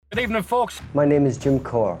Good evening, folks. My name is Jim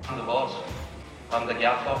Core. I'm the boss. I'm the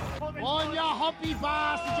gaffer. On your hoppy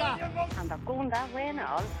bastard! And they're going that way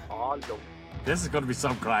now. This is going to be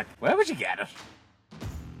some crack. Where would you get it?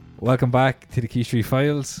 Welcome back to the Key Street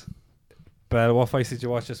Files. Bell, what fights did you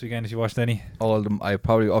watch this weekend? Did you watch any? All of them. I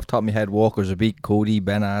probably, off the top of my head, Walker's a beat, Cody,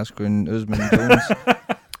 Ben Askren, Usman Jones.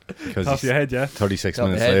 Because off your head, yeah. 36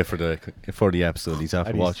 minutes late for the episode. He's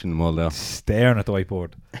after watching them all now. Staring at the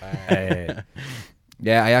whiteboard.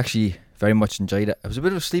 Yeah, I actually very much enjoyed it. It was a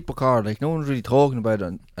bit of a sleeper card, like no one was really talking about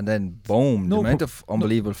it, and then boom, the amount of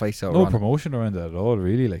unbelievable fights out. No promotion around it at all,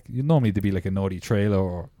 really. Like you normally to be like a naughty trailer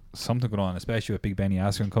or something going on, especially with Big Benny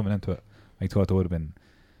Askren coming into it. I thought there would have been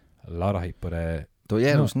a lot of hype, but there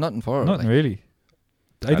was nothing for it. Nothing really.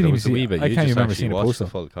 I didn't even see. I can't remember seeing a poster. The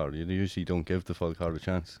full card. You usually don't give the full card a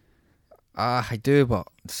chance. I do, but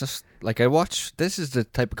it's just like I watch. This is the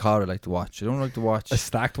type of card I like to watch. I don't like to watch a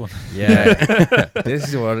stacked one. Yeah, this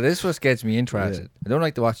is what gets me interested. Yeah. I don't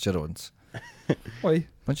like to watch the other ones. Why?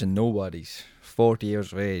 Bunch of nobodies, 40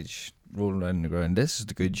 years of age, rolling around the ground. This is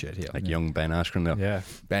the good shit here. Like young Ben Askren there. Yeah,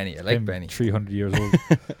 Benny. I like Benny. 300 years old.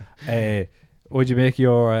 What'd you make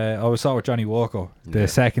your? I was saw with Johnny Walker, the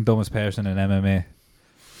second dumbest person in MMA.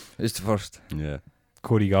 It's the first. Yeah.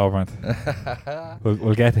 Cody Garbrandt.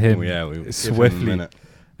 we'll get to him swiftly.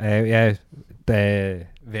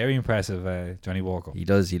 Very impressive, Johnny Walker. He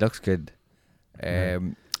does. He looks good. I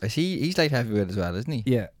see he's light heavyweight as well, isn't he?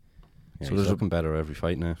 Yeah. So he's looking better every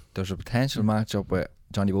fight now. There's a potential matchup with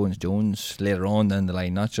Johnny Bones Jones later on down the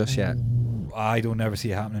line, not just yet. I don't ever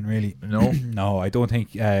see it happening, really. No, no, I don't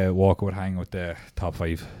think Walker would hang with the top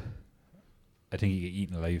 5. I think he'd get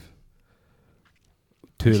eaten alive.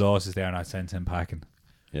 2 losses there, not sends him packing.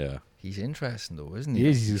 Yeah, he's interesting though, isn't he?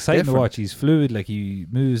 He's exciting to watch. He's fluid, like he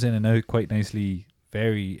moves in and out quite nicely.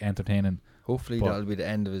 Very entertaining. Hopefully that'll be the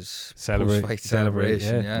end of his post-fight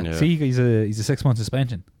celebration. Yeah. See, he's a 6-month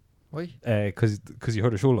suspension. Why? Because you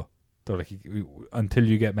hurt a shoulder. They're like, until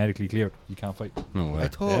you get medically cleared, you can't fight. No way. I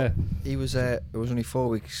thought he was. It was only 4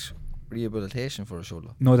 weeks rehabilitation for a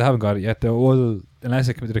shoulder. No, they haven't got it yet. They're all, unless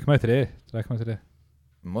did it come out today? Did that come out today?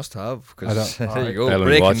 Must have, because there you go.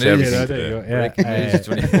 Breaking news. Yeah, there you go. Yeah. Breaking news. It's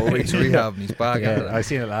only 4 weeks rehab and he's back. I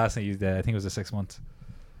seen it last night. I think it was a 6 months.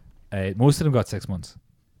 Most of them got 6 months.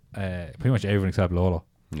 Pretty much everyone except Lolo.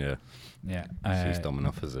 Yeah. He's dumb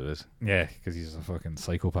enough as it is. Yeah, because he's a fucking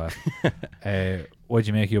psychopath. What'd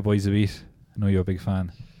you make your boys a beat? I know you're a big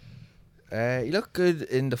fan. He looked good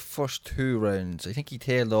in the first 2 rounds. I think he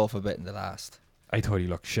tailed off a bit in the last. I thought he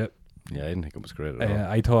looked shit. Yeah, I didn't think it was great at all.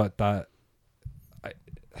 I thought that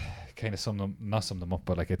kind of summed them up,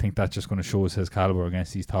 but like I think that's just going to show us his caliber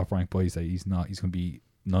against these top ranked boys that he's going to be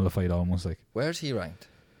nullified almost. Like, where's he ranked?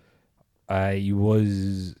 He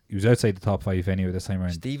was outside the top 5 anyway this time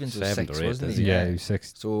around. Stevens was 6, or 8, wasn't he? Yeah, he was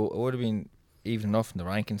 6. So it would have been even enough in the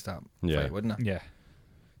ranking stamp, fight, wouldn't it? Yeah.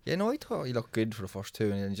 Yeah, no, I thought he looked good for the first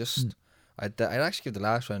 2, and then just I'd actually give the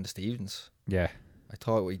last round to Stevens. Yeah. I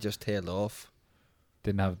thought he just tailed off.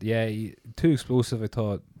 Didn't have too explosive. I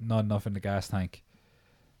thought not enough in the gas tank.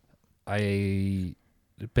 A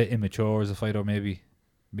bit immature as a fighter, maybe.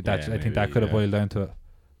 But I think that could have boiled down to it.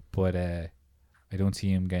 But I don't see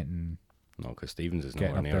him getting. No, because Stevens is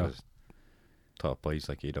nowhere near his top boys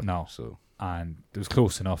like either. No. So. And it was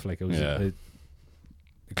close enough. Like it was a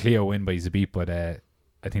clear win by Zabit, but I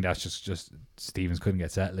think that's just Stevens couldn't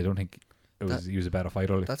get settled. I don't think he was a better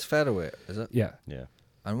fighter. Like. That's featherweight, is it? Yeah. Yeah.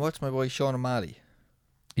 And what's my boy Sean O'Malley?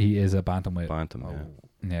 He is a bantamweight.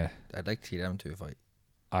 Yeah. I'd like to see them 2 fight.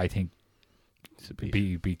 I think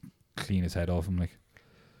be clean his head off him. Like,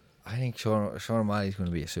 I think Sean O'Malley's going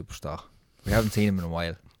to be a superstar. We haven't seen him in a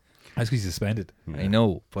while. That's because he's suspended. I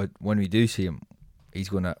know, but when we do see him, he's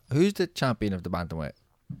going to. Who's the champion of the bantamweight?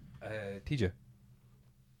 TJ.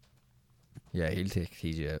 Yeah, he'll take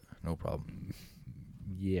TJ out, no problem.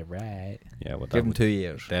 Yeah, right. Yeah, well, give him 2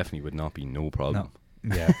 years. Definitely would not be no problem.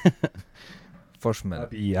 No. Yeah. First minute.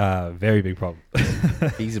 That'd be a very big problem.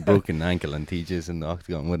 He's a broken ankle and TJ's in the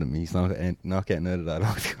octagon with him. He's not getting out of that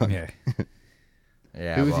octagon. Yeah.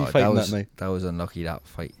 Yeah. Who was he fighting that night? That was unlucky, that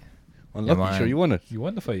fight. Unlucky, sure you won it. You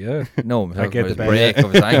won the fight, yeah. No, I get the break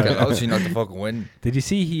of his ankle. Obviously not the fucking win. Did you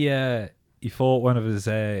see he fought one of his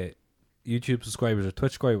YouTube subscribers or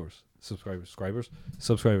Twitch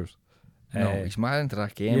subscribers? No, he's mad into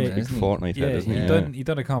that game, isn't he? Fortnite head, isn't he? He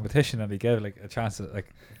done a competition and he gave like a chance at like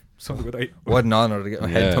something good. What an honour to get my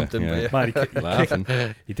head thumped in by you.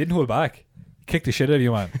 Man, he didn't hold back. He kicked the shit out of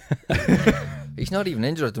you, man. He's not even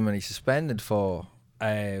injured at the minute. He's suspended for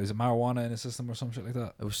was it marijuana in the system or some shit like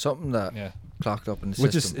that? It was something that clocked up in the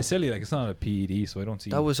which system. Which is silly, like it's not a PED, so I don't see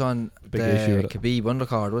that was on big the issue with Khabib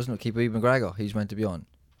undercard, wasn't it? Khabib McGregor, he's meant to be on.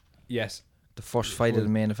 Yes. The first fight of the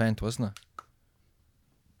main event, wasn't it?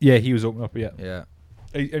 Yeah, he was opening up. Yeah. Yeah.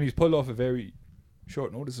 And he's pulled off a very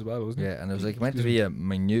short notice as well, wasn't he? Yeah, and it was like meant to be a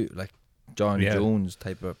minute, like John Jones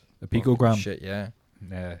type of a picogram shit. Yeah.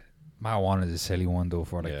 Yeah. Marijuana is a silly one though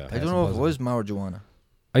for like. Yeah. I don't know if it was marijuana.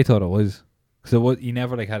 I thought it was because he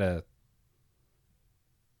never like had a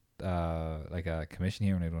like a commission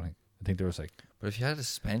hearing. I don't think. I think there was like. But if you had a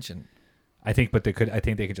suspension, I think they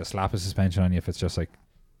could just slap a suspension on you if it's just like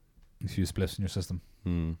a few spliffs in your system.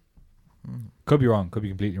 Could be wrong. Could be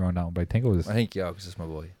completely wrong now. But I think it was. I think because it's my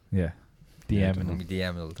boy. Yeah. DMing me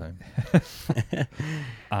DM all the time.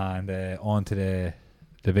 And on to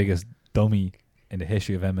the biggest dummy in the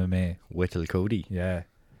history of MMA. Whittle Cody. Yeah.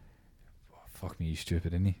 Oh, fuck me, he's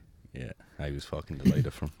stupid, isn't he? Yeah, I was fucking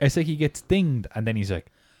delighted from. It's like he gets dinged and then he's like,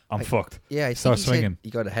 I'm fucked. Yeah, I Start think swinging. he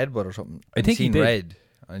got a headbutt or something. I think he seen did. red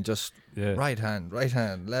and just Yeah. right hand,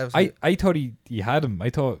 left. I thought he had him. I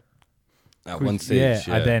thought At one stage,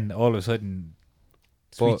 yeah. And then all of a sudden,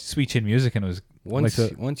 sweet chin music, and it was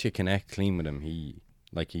once you connect clean with him, he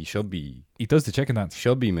should be does the chicken dance.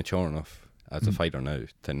 mature enough as a fighter now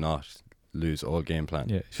to not lose all game plan.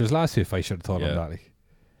 Yeah, so his last two fights should have thought of that. Like.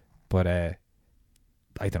 But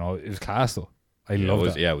I don't know. It was class though. I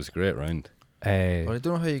loved it. Yeah, it was a great round. But I don't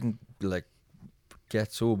know how you can like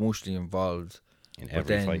get so emotionally involved In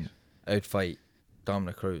every fight. Outfight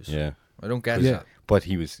Dominic Cruz. Yeah. I don't get Yeah. that. But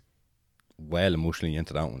he was well emotionally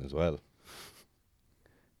into that one as well.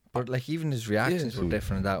 But like even his reactions were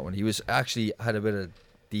different in that one. He was actually had a bit of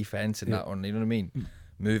defense in that one. You know what I mean?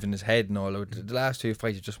 Moving his head and all. The last two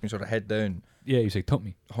fights, have just been sort of head down. Yeah, he was like, "Tump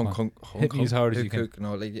me, Hit me as hard as you can." And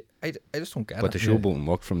all. Like, I just don't get But it. the showboating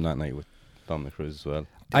worked from that night with Dominic Cruz as well.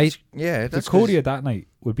 The the Cody of that night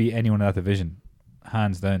would be anyone in that division,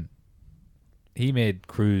 hands down. He made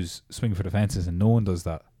Cruz swing for the fences, and no one does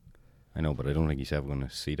that. I know, but I don't think he's ever going to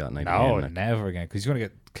see that night No, again. never again. Because he's going to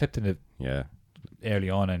get clipped in it early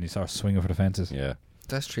on, and he starts swinging for the fences. Yeah.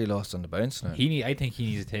 That's 3 lost on the bounce now. I think he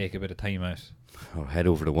needs to take a bit of time out. Or head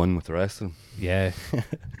over the one with the rest of them. Yeah,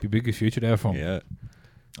 be biggest future there for him. Yeah.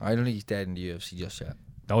 I don't think he's dead in the UFC just yet.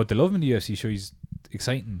 No, they love him in the UFC. Sure, he's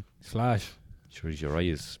exciting. He's flash. Sure, he's your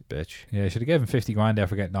eyes, bitch. Yeah, should have given him 50 grand there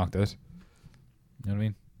for getting knocked out. You know what I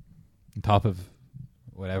mean? On top of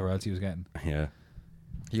whatever else he was getting. Yeah.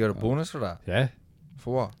 You got a bonus for that? Yeah.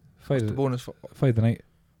 For what? Fight What's the bonus for? Fight the night.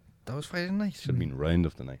 That was Friday night. Should have been round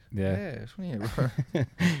of the night. Yeah. It's only a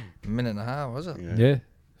minute and a half, was it? Yeah.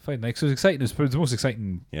 Fight the night. So it was exciting. It was the most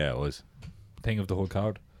exciting Yeah, it was. thing of the whole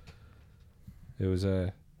card. It was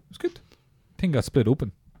good. Thing got split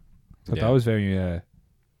open. But that was very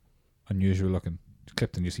unusual looking. Just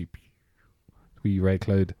clipped and you see wee red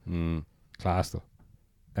cloud. Class though.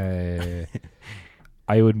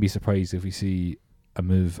 I wouldn't be surprised if we see a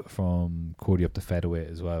move from Cody up to featherweight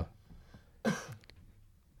as well.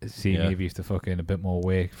 Seeing if he has to fucking a bit more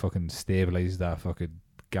weight, fucking stabilise that fucking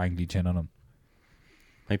gangly chin on him.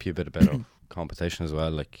 Might be a bit of better competition as well,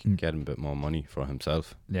 like get him a bit more money for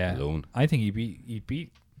himself alone. I think he'd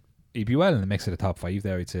be well in the mix of the top 5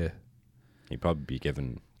 there, I'd say. He'd probably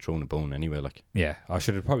be thrown a bone anyway, like. Yeah, I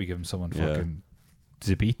should have probably given someone fucking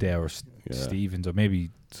Zabit there or Stevens or maybe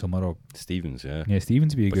some other. Stevens, yeah. Yeah,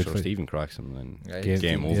 Stevens would be a But good sure, fight. Stephen cracks him and then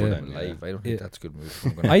Game over over then. live. I don't think that's a good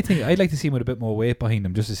move. I think I'd like to see him with a bit more weight behind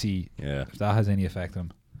him just to see if that has any effect on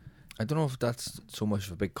him. I don't know if that's so much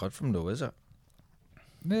of a big cut from him though, is it?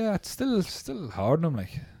 Yeah, it's still hard on him,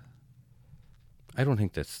 like. I don't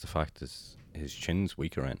think that's the fact that his chin's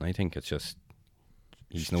weaker, and I think it's just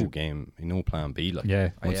he's no plan B. Like,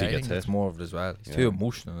 once he I gets think hit, it's more of it as well. He's too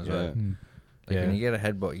emotional as well. Like Yeah. when you get a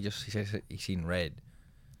headbutt, he says he's seen red.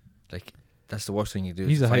 Like that's the worst thing you do.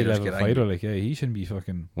 He's a high Fighters level get fighter, angry. like he shouldn't be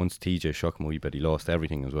fucking. once TJ shook him, but he lost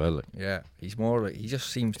everything as well. Like. Yeah, he's more like he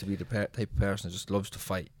just seems to be the type of person that just loves to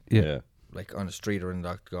fight. Yeah. Like on the street or in the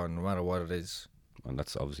octagon, no matter what it is. And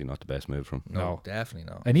that's obviously not the best move from him. No,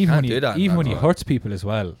 definitely not. And even Can't when he hurts people as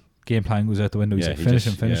well, game plan goes out the window. He's like, finish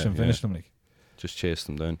him, like. Just chase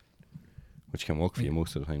them down, which can work for you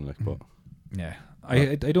most of the time. Like, but yeah,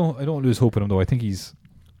 I don't lose hope in him though. I think he's.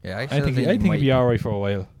 Yeah, I think he'll be alright for a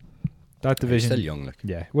while. That division. He's still young, like.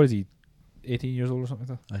 Yeah, what is he? 18 years old or something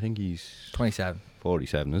like I think he's 27.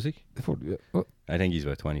 47, is he? that. I think he's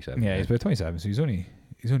about 27. Yeah, he's about 27, so he's only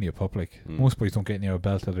a pup. Like most boys don't get near a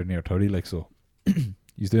belt till they're near 30. Like so,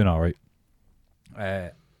 he's doing all right.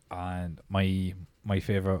 And my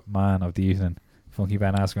favorite man of the evening, Funky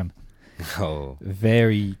Van Askren. Oh,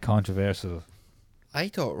 Very controversial. I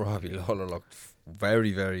thought Robbie Lawler looked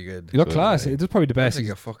very, very good. He looked class. It's probably the best. Like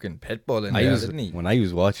a fucking pit bull in I there, was, didn't he? when I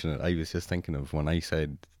was watching it, I was just thinking of when I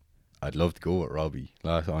said I'd love to go with Robbie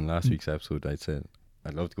on last week's episode. I said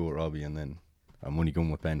I'd love to go with Robbie, and then I'm only going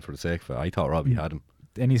with Ben for the sake of it. I thought Robbie had him.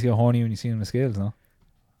 Then he's got horny when you see him on the scales, no?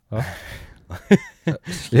 Oh.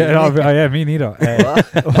 Yeah, me neither.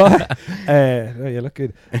 What? Oh, you look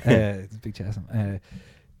good. Big chest.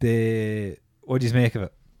 What did you make of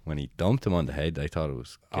it? When he dumped him on the head, I thought it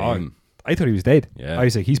was game. I thought he was dead. Yeah. I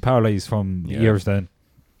was like, he's paralysed from the ears down.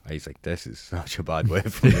 I was like, this is such a bad way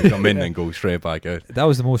for him to come in and go straight back out. That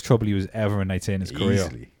was the most trouble he was ever in, I'd say, in his career.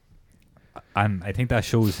 Easily. And I think that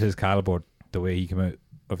shows his calibre, the way he came out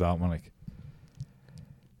of that one. Like,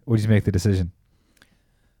 what did you make the decision?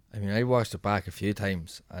 I mean, I watched it back a few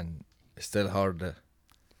times, and it's still hard to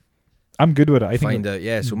I'm good with it. I find think out.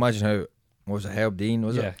 Yeah, so imagine how, what was it, Herb Dean,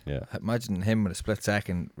 was it? Yeah. Imagine him with a split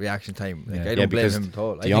second reaction time. Like, Yeah. I don't blame because him at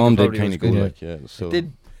all. The arm did kind of go like, so. It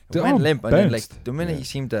did. The It went arm limp, and then bounced. like the minute he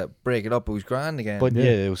seemed to break it up, it was grand again. But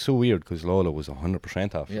it was so weird because Lola was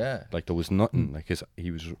 100% off. Yeah. Like there was nothing. Like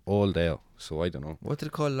he was all there. So I don't know. What did they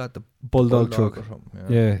call that? The Bulldog or truck. something.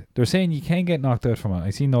 Yeah, they're saying you can get knocked out from it. I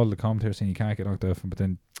seen all the commentators saying you can't get knocked out from it, but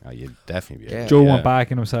then You'd definitely be. Yeah. Joe went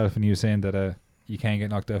back in himself and he was saying that you can get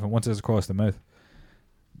knocked out from once it's across the mouth.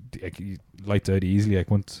 Like, you lights out easily.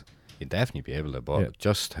 Like once You'd definitely be able to. But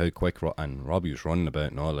just how quick and Robbie was running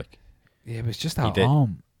about and all. Like yeah, but it's just that did.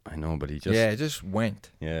 arm. I know, but he just Yeah, it just went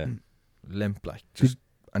limp, like just.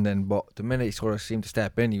 And then, but the minute he sort of seemed to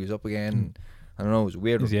step in, he was up again. I don't know, it was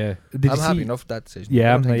weird. Yeah, I'm happy enough with that decision. Yeah,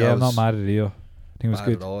 I I'm don't think that not was mad at it either. I think it was bad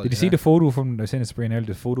good. at all, Did you see yeah. the photo from? I was saying it's brain earlier.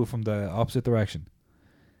 The photo from the opposite direction,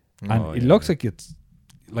 and Oh, it yeah. looks like it's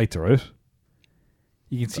lights are out.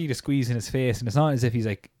 You can see the squeeze in his face, and it's not as if he's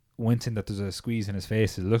like wincing that there's a squeeze in his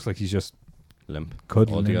face. It looks like he's just limp.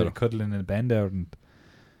 cuddling Altogether. and bend out, and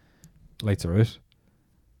lights are out.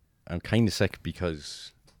 I'm kind of sick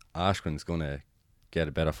because Askren's gonna get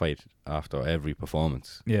a better fight after every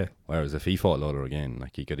performance. Yeah, Whereas if he fought Lawler again,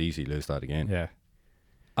 like he could easily lose that again. yeah.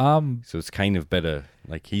 So it's kind of better.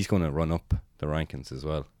 Like he's gonna run up the rankings as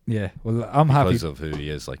well Yeah. Well, I'm happy. because of who he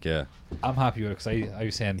is. Like I'm happy with it because I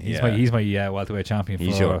was saying he's Yeah. my welterweight champion.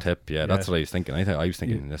 he's for, your tip. Yeah, that's yeah. what I was thinking. I was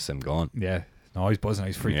thinking this him gone. Yeah. No, I was buzzing. I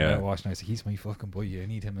was freaking Yeah. out watching. I was like, he's my fucking boy. I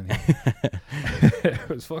need him in here. It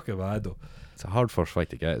was fucking bad though. It's a hard first fight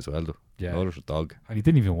to get as well though. Yeah. Lawler's a dog. And he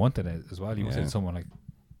didn't even want it as well. He wanted Yeah. someone like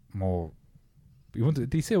more. He wanted.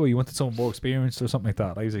 Did he say you wanted someone more experienced or something like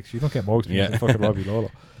that? I was like, you don't get more experience than fucking Robbie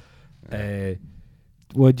Lawler. Did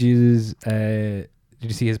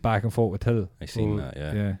you see his back and forth with Till? I seen that.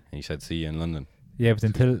 Yeah. Yeah. And he said, "See you in London." Yeah, but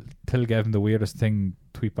then Till gave him the weirdest thing.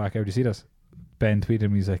 Tweet back out. Did you see this? Ben tweeted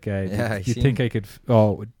him. He's like, Yeah, I "Do you seen think I could?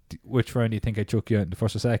 Which round do you think I chuck you out in the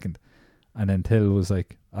first or second?" And then Till was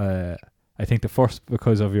like, "I think the first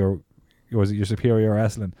because of your superior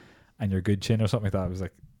wrestling and your good chin or something like that." I was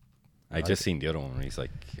like, I just seen the other one where he's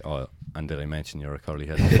like, "Oh, and did I mention you're a curly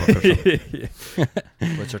headed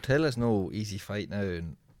fucker?" But Churchill has no easy fight now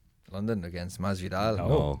in London against Masvidal.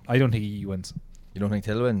 No. I don't think he wins. You don't think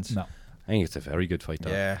Till wins? No, I think it's a very good fight. That.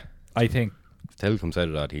 Yeah. I think. If Till comes out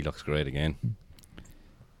of that, he looks great again.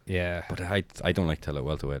 Yeah, But I don't like Till at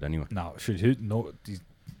welterweight anyway. no, no.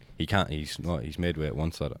 He can't. He's made weight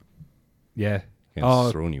once at it Yeah,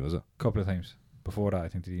 against Cerrone, was it? a couple of times before that. I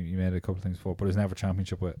think he made it a couple of times before, but it was never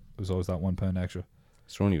championship weight. It was always that 1 pound extra.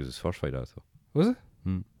 Cerrone was his first fight out though. Was it?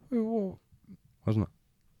 Wasn't it?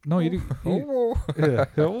 No, you did. Yeah.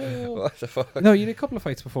 What the fuck? No, you did a couple of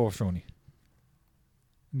fights before Cerrone.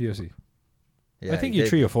 In the UFC. Yeah, I think he you did.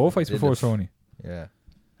 3 or 4 fights Did before it. Cerrone. Yeah.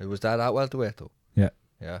 Was that at welterweight though? Yeah.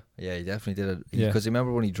 Yeah. Yeah, he definitely did it. Yeah. Because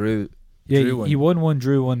remember when he drew. Yeah, drew one. he won one,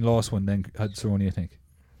 drew one, lost one, then had Cerrone, I think.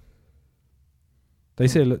 Did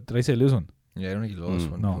I say lose one? Yeah, I don't think he lost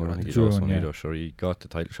one. no, I don't before think that. he drew lost one, one yeah. either. Sure, he got the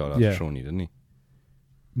title shot after Yeah. Cerrone, didn't he?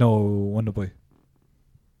 No, Wonderboy.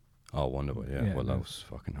 Oh, Wonderboy, yeah. Yeah, Well, no. that was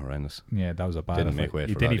fucking horrendous. Yeah, that was a bad Didn't fight. make weight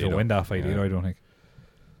He for didn't that even either. win that fight Yeah. either, I don't think.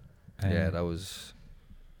 Yeah, that was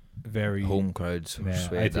very home crowds. Yeah,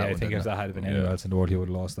 swayed that I one, think didn't if it? that had been Yeah. anywhere else in the world, he would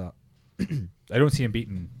have lost that. I don't see him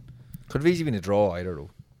beating. Could have easily been a draw either though.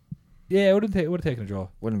 Yeah, it would have taken a draw.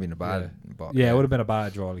 Wouldn't have been a bad. But Yeah, it would have been a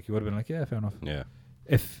bad draw. Like, you would have been like, yeah, fair enough. Yeah.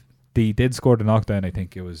 If they did score the knockdown, I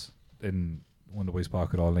think it was in Wonderboy's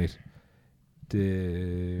pocket all night.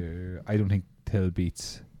 I don't think Till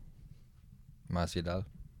beats. Masvidal.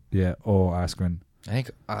 Yeah, or Askren. I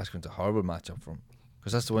think Askren's a horrible matchup for him.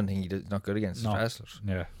 Because that's the one thing he's not good against No. is wrestlers.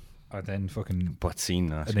 Yeah, and then fucking. But seeing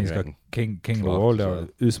that, And then he's got King of the Clock world as there. well.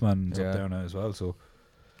 Usman's Yeah. up there now as well. So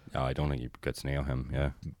Yeah, I don't think he gets nail him.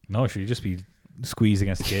 Yeah. no, should you just be squeezed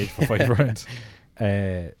against the cage for 5 rounds?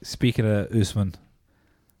 Speaking of Usman,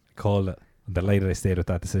 I called it I'm delighted I stayed with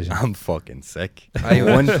that decision. I'm fucking sick.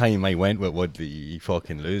 One time I went with Woodley, he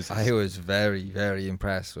fucking loses. I was very, very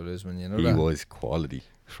impressed with Usman. You know He that? was quality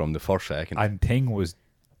from the first second. And Ting was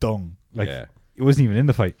dung. Like, Yeah. he wasn't even in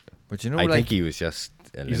the fight. But you know, I like, think he was just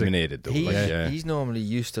eliminated though. Like, yeah. he's normally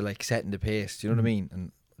used to like setting the pace. Do you know what I mean?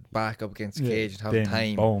 And back up against the cage and having Then,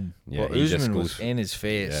 time. boom. Yeah, But he just Usman goes was in his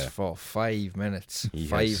face yeah. for 5 minutes, He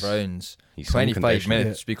 5 has- rounds, he's some 25 conditioning.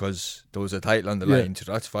 minutes because there was a title on the Yeah. line,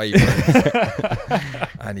 so that's 5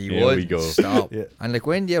 rounds. And he Here we wouldn't go. stop. Yeah. And like,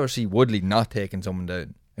 when do you ever see Woodley not taking someone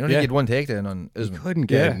down? You only Yeah. get one takedown on He Usman.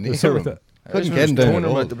 couldn't Yeah, get near that's what him. the- Couldn't Usman get was him down throwing at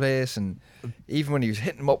him all. out the place, and even when he was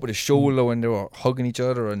hitting him up with his shoulder when they were hugging each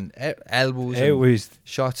other and elbows It and was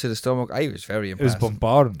shots to the stomach, I was very It was impressed.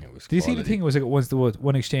 bombarding. It was Do you see the quality. thing was like once there was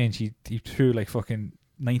one exchange, he threw like fucking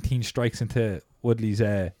 19 strikes into Woodley's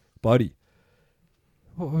body.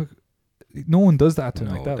 No one does that to him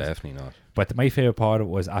No, like that. definitely not. But my favorite part of it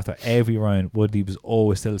was after every round, Woodley was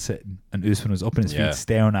always still sitting, and Usman was up in his Yeah. feet,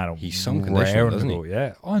 staring at him. He's some condition, raring doesn't to he? go.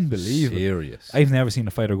 Yeah, unbelievable. Serious. I've never seen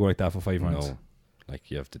a fighter go like that for 5 rounds. No. Like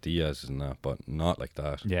you have the Diaz and that, but not like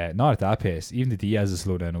that. Yeah, not at that pace. Even the Diaz has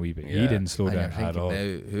slowed down a wee bit. He Yeah. didn't slow And down I'm at thinking all.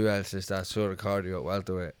 now, who else is that sort of cardio at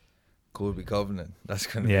welterweight? Colby Covenant. That's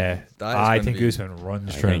gonna Yeah, be. That is I gonna think be, Usman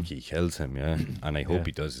runs I through him. think he kills him, yeah. And I hope Yeah.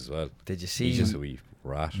 he does as well. Did you see He's just a wee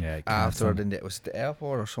rat. Yeah, he can't after stand it? Was it the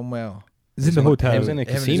airport or somewhere? It's in the hotel. He was in a Him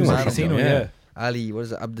and his casino or manager. something. Casino, yeah. Ali, what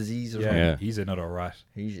is it, Abdaziz or Yeah, something? Yeah. he's another rat.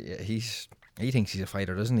 He thinks he's a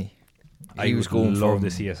fighter, doesn't he? I He was would going love for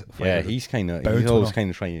to see us. Yeah, he's kind of. Bounce He's with always him. kind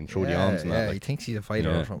of trying to throw the arms and yeah, that. he Like, thinks he's a fighter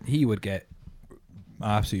Yeah. or something. He would get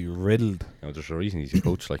absolutely riddled. you know, there's a reason he's a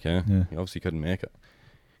coach. Like, yeah, Yeah. he obviously couldn't make it.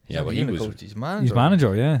 He's Yeah, not but he even a was. coach, he's manager. He's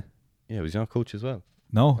manager, yeah. Yeah, was he not a coach as well?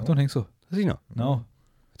 No, I don't think so. Does he not? No,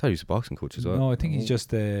 I thought he was a boxing coach as well. no, I think he's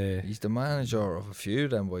just He's the manager of a few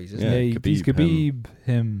of them boys, isn't Yeah, yeah. He's Khabib, Khabib,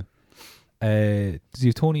 him. Does he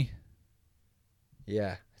have Tony? he?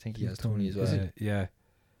 Yeah, I think he has Tony as well. Is it? Yeah,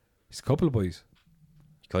 he's a couple of boys.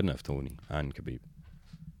 He couldn't have Tony and Khabib.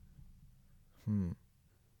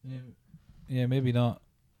 Yeah, maybe not.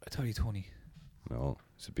 I thought he had Tony. No,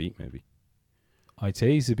 it's a beat maybe. I'd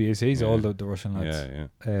say he's Yeah. all the Russian lads. Yeah,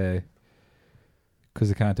 yeah. Because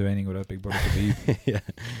they can't do anything without Big Brother Khabib.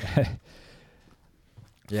 yeah.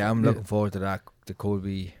 Yeah, I'm looking forward to that. The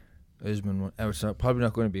Colby Usman one. It's probably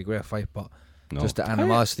not going to be a great fight, but No. just the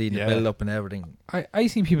animosity and Yeah. the build up and everything. I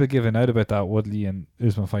seen people giving out about that Woodley and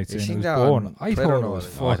Usman fight, You saying it seen was that boring. on I Twitter thought and it all was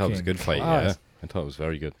that? fucking I thought it was a good fight. class. Yeah, I thought it was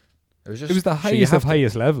very good. It was It was the so you highest have of to-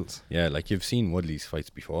 highest levels. Yeah, like you've seen Woodley's fights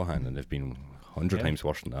beforehand, and they've been 100 Yeah. times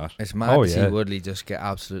worse than that. It's mad Oh, to see yeah. Woodley just get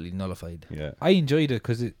absolutely nullified. Yeah. I enjoyed it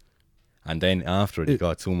because it. And then after it, he It-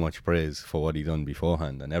 got so much praise for what he done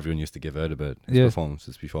beforehand, and everyone used to give out about his Yeah.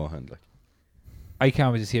 performances beforehand. Like, I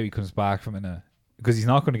can't wait to see how he comes back from it because he's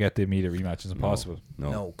not going to get the immediate rematch. It's impossible.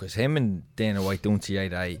 no, No, because him and Dana White don't see eye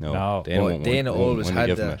to eye. no. No. Dana But won't- Dana won't- always won't had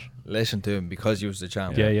give him to it. listen to him because he was the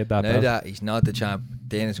champ. Yeah, yeah, that Now belt. that he's not the champ,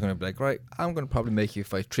 Dana's going to be like, right, I'm going to probably make you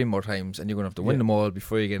fight 3 more times, and you're going to have to win Yeah. them all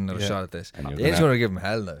before you get another Yeah. shot at this. And you're Dana's gonna- going to give him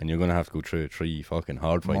hell now. And you're going to have to go through 3 fucking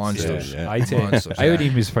hard fights. Monsters. Yeah, I'd say Monsters, I would yeah.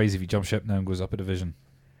 even be surprised if he jumps ship now and goes up a division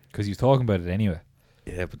because he was talking about it anyway.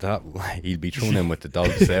 yeah, but that he'll be thrown in with the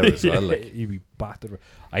dogs there as well. Like, He'd be battered.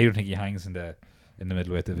 I don't think he hangs in the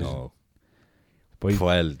middleweight division. no. But he-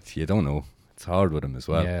 Well, you don't know. It's hard with him as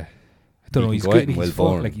well. yeah, I don't He know. can He's go out good. and He's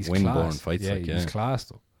well-born, fuck, like he's win-born class. fights, Yeah, like, he's yeah. class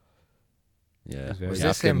though. Yeah. He's very- Was You have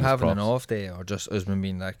this to give him his having an props. off day, or just Usman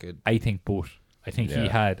being that good? I think both. I think he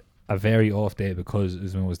Yeah. had a very off day because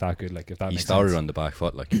Usman was that good. Like if that He makes started sense. on the back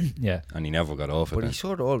foot, like, Yeah, and he never got off it. But then. he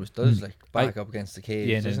sort of always does, like, back up against the cage.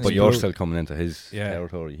 Yeah, doesn't then- But he? you're Bro- still coming into his Yeah.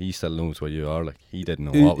 territory. He still knows where you are. Like, he didn't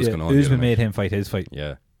know what was going on. the other Usman night. made him fight his fight.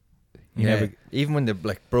 Yeah. He Yeah, never. even when they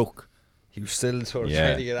like broke, he was still sort of Yeah.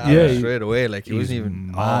 trying to get out Yeah, of it he- straight away. Like he he's wasn't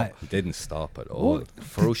even mad. He didn't stop at all. What?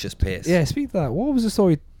 ferocious pace. Yeah, speak of that. What was the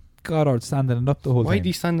story? Goddard standing up the whole Why time. did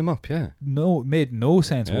he stand him up? Yeah. No, it made no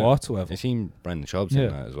sense Yeah. whatsoever. I seen Brendan Schaub saying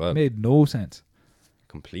Yeah, that as well. made no sense.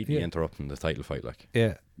 Completely Yeah. interrupting the title fight. Like,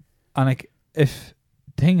 Yeah, and like if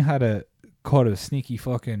Ting had a caught a sneaky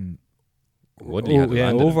fucking Woodley had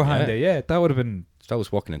landed him, overhand yeah. there, yeah, that would have been that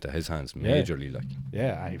was walking into his hands Yeah. majorly. Like,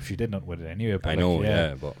 yeah. If she did not win it anyway, but I like, know, yeah,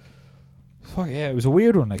 yeah, but fuck yeah, it was a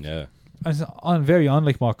weird one. Like, yeah, it's very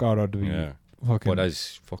unlike Mark Goddard to be yeah. fucking. But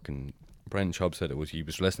as fucking Brendan Schaub said, he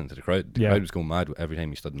was listening to the crowd. The Yeah. crowd was going mad every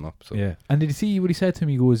time he stood him up. So Yeah, and did you see what he said to him?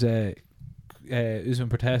 He goes, Usman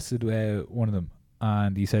protested one of them,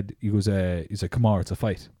 and he goes, he's like, come on, it's a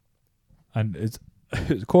fight, and it's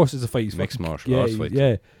of course it's a fight. He's Mixed fucking- martial yeah, arts fight.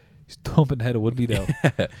 Yeah, he's thumping the head of Woodley down.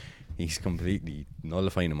 he's completely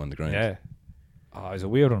nullifying him on the ground. Yeah, it's a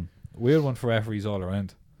weird one for referees all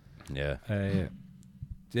around. Yeah.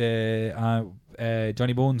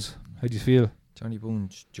 Johnny Bones, how do you feel? Johnny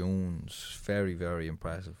Bones Jones, very, very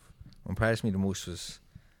impressive. What impressed me the most was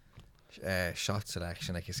shot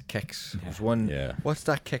selection, like his kicks. There was one. Yeah. What's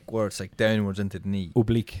that kick where it's like downwards into the knee?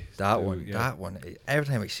 Oblique. That one. Yeah. That one. Every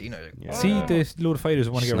time I seen it, Yeah. See the load of fighters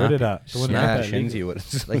want to get rid of that. They wanna Snap make that shins illegal. you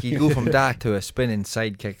with it. like you go from that to a spinning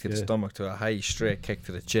side kick to the Yeah. stomach to a high straight kick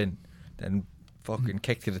to the chin, then fucking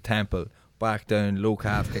kick to the temple, back down, low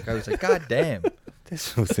calf kick. I was like, God damn.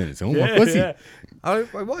 This was in its own. What was he? I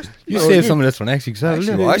watched. You saved some of this for next week, I actually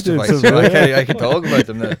so watched the fight, so I can talk about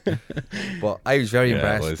them now. But I was very Yeah,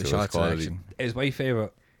 impressed it with the was shot quality. selection. It's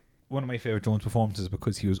one of my favorite Jones performances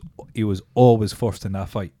because he was always first in that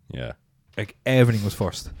fight. Yeah. Like everything was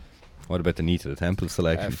first. What about the knee to the temple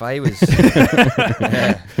selection? If I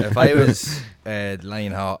was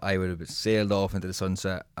lying hot, I would have sailed off into the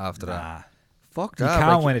sunset after that. Fuck You that.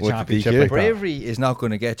 can't like, win a with the championship DQ. like that. bravery is not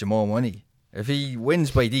going to get you more money. If he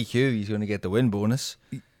wins by DQ, he's going to get the win bonus.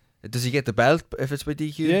 Does he get the belt if it's by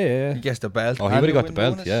DQ? Yeah. He gets the belt. Oh, he and would have got win the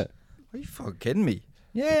belt, bonus? yeah. Are you fucking kidding me?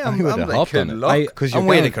 Yeah, I'm He would have like hopped on good it. luck. 'Cause I'm you're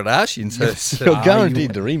way the guaranteed- Kardashians. You're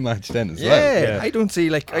guaranteed the rematch then as well. Yeah, I don't see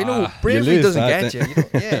I know you bravery lose doesn't that get you. then. You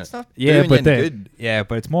don't, yeah, it's not Yeah, doing but you then, any good. yeah,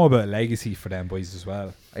 but it's more about legacy for them boys as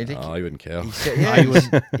well. I think Oh, I wouldn't care. he said,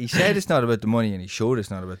 yeah, he said it's not about the money, and he showed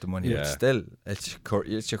it's not about the money. Yeah. But still,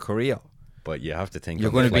 it's your career. But you have to think You're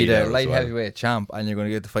on going to be flight the there as light well. heavyweight champ, and you're going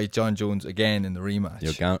to get to fight John Jones again in the rematch.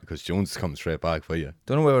 Because Jones comes straight back for you.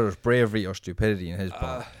 Don't know whether it's bravery or stupidity in his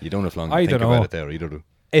part. You don't have long to I think don't know. about it there either. Do.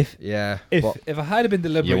 If Yeah, if but if I had been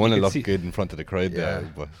deliberate, You want to could look see, good in front of the crowd there, Yeah.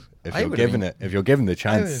 but if I you're would've given been- it, if you're given the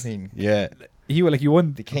chance, would've been- yeah, you were like you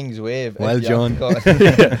won. the King's wave. Well, if you John. have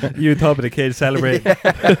got- You on top of the kid celebrating.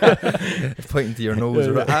 pointing to your nose.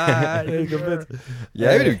 Yeah. Ah, Yeah, good bit. yeah,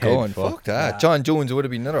 I would have Head gone. fuck. Fuck that. John Jones would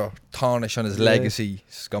have been another tarnish on his legacy,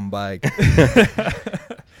 scumbag.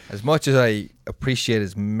 As much as I appreciate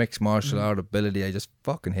his mixed martial art ability, I just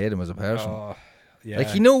fucking hate him as a person. Oh, yeah. Like,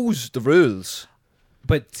 he knows the rules.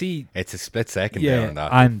 But see, it's a split second there yeah, on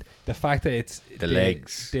that. and the fact that it's The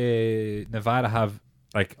legs. the Nevada have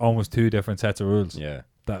like almost two different sets of rules. Yeah,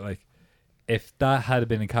 That like, if that had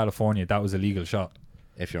been in California, that was a legal shot.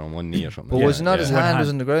 if you're on one knee or something. But yeah, was it not yeah. his One hand was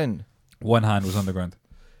hand. on the ground? One hand was on the ground,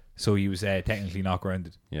 so he was technically not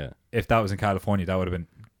grounded. Yeah, If that was in California, that would have been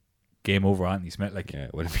game over. Anthony Smith, like, yeah,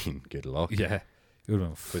 it would have been good luck. yeah, it would have been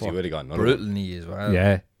because you fucked. would have got another. Brutal One. knee as well.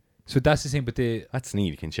 Yeah. So that's the thing, but the That's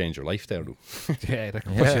neat. It can change your life there, though. yeah, that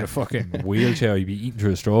can put you in a fucking wheelchair. You'd be eating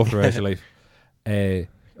through a straw for the rest of your life.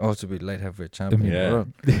 Also be light heavyweight champion. Yeah. in the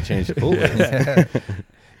world. Can change the whole.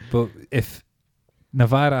 But if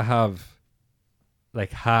Nevada have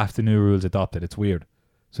like half the new rules adopted, it's weird.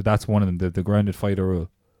 So that's one of them, the grounded fighter rule.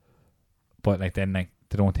 But like then like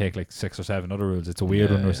they don't take like 6 or 7 other rules. It's a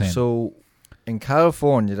weird one. We're saying So, in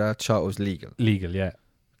California, that shot was legal. legal, yeah.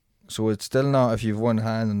 So it's still not if you've one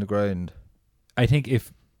hand on the ground. I think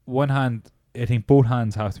if one hand, I think both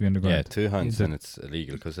hands have to be on the ground. Yeah, 2 hands, The- and it's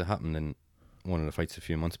illegal because it happened in one of the fights a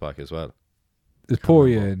few months back as well. It's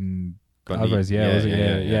Poirier and Gundy. Alvarez, Yeah, was it? yeah,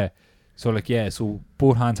 Yeah, yeah. So like, yeah, so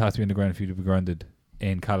both hands have to be on the ground for you to be grounded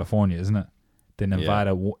in California, isn't it? Then Yeah.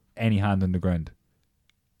 Nevada, any hand on the ground,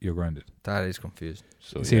 you're grounded. That is confused.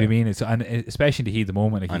 So See what I mean? It's and especially in the heat of the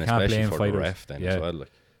moment, like and you can't especially blame for fighters. the ref then yeah. as well.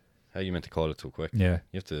 Like, how you meant to call it so quick? Yeah,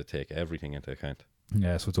 You have to take everything into account.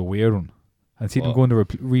 yeah. So it's a weird one. And see them Well- going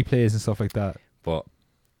to replays and stuff like that. But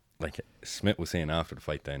like Smith was saying after the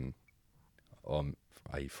fight, then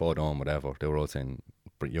I fought on whatever. They were all saying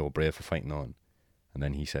you're brave for fighting on, and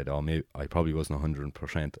then he said, "Oh, maybe I probably wasn't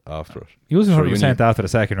 100% after it." He wasn't Sure, 100% after the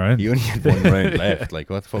second round. He only had one round left. Like,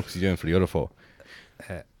 what the fuck was he doing for the other 4?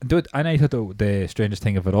 Dude, and I thought the strangest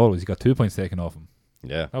thing of it all was he got 2 points taken off him.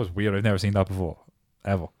 Yeah, That was weird. I've never seen that before,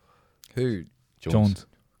 ever. Who Jones.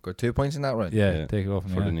 got 2 points in that round? Yeah, Yeah. take it off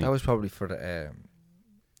him. For the Yeah. knee. That was probably for the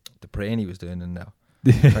praying he was doing in now.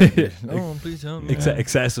 No, please help me.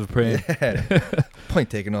 Excessive praying. Yeah. Point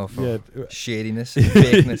taken off for Yeah. shadiness,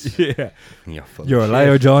 fakeness. Yeah. You're You're a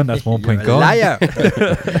liar, John. That's 1 point You're a gone. liar.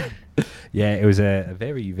 Yeah, it was a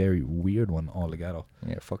very, very weird one altogether.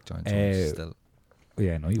 Yeah, fuck John Jones still.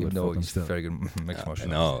 Yeah, no, you Even would though fuck him he's still. very good mixed martial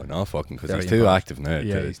No, arts. no, fucking, because Very he's too impressed. active now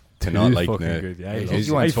Yeah, to, he's to not too like fucking now. good. Yeah, He's-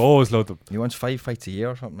 I've always loved him. He wants 5 fights a year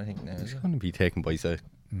or something, I think. Now, He's is it? going to be taking boys out,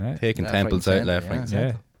 Yeah. taking Yeah, temples right out and left, centre, right, and yeah. Yeah.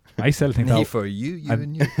 centre. I still think Knee that for you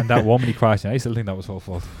and you. and that woman he crashed, I still think that was her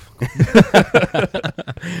fault.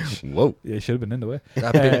 Whoa. Yeah, he should have been in the way.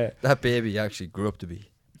 That baby actually grew up to be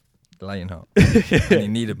Lionheart. And he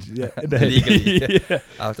needed him legally Yeah.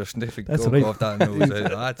 after sniffing That's coke right. off that nose.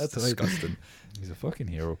 That's That's right. disgusting. He's a fucking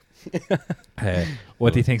hero.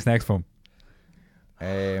 What do you think's next for him?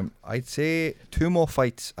 I'd say 2 more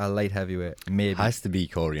fights at light heavyweight, maybe. Has to be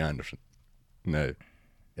Corey Anderson. No.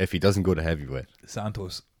 If he doesn't go to heavyweight.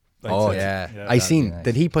 Santos. Oh, I'd say. yeah. I seen, nice.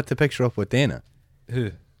 did he put the picture up with Dana?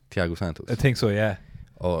 Who? Thiago Santos. I think so, yeah.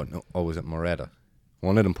 Oh, no. Oh, was it Moreta?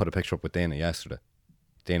 One of them put a picture up with Dana yesterday.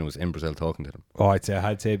 Dana was in Brazil talking to them. Oh, I'd say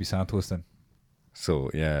it'd be Santos then. So,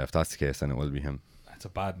 yeah, if that's the case, then it will be him. That's a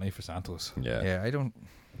bad night for Santos. Yeah. Yeah, I don't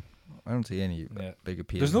see any big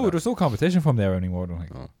appeal. There's no competition from there anymore, I don't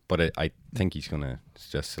think. Oh. But I think he's going to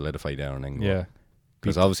just solidify there and then go. Yeah.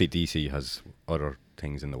 Because obviously DC has other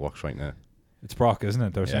things in the works right now. It's Brock, isn't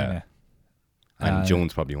it? They're saying it. And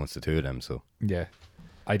Jones probably wants the 2 of them, so. Yeah.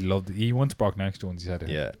 I'd love he wants Brock next, Jones, he said.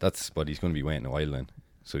 Yeah, but he's going to be waiting a while then.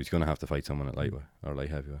 So he's going to have to fight someone at lightweight or light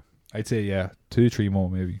heavyweight. I'd say, 2-3 more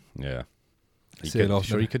maybe. Yeah. He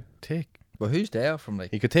could take. But who's there from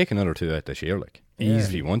He could take another 2 out this year, like. Easily if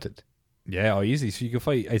he wanted. Yeah, easily. So you could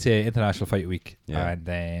fight, I'd say, International Fight Week. Yeah. And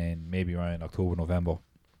then maybe around October, November.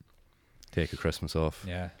 Take a Christmas off.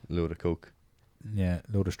 Yeah. Load of coke. Yeah,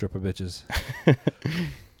 load of stripper bitches.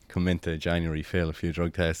 Come into January, fail a few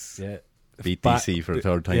drug tests. Yeah. Beat DC for the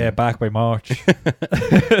 3rd time. Yeah, back by March.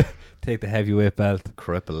 Take the heavyweight belt.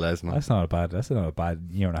 Cripple Lesnar. That's not a bad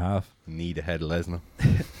year and a half. Need a head of Lesnar.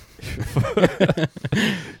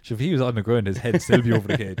 So if he was on the ground, his head would still be over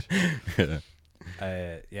the cage.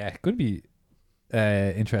 Going to be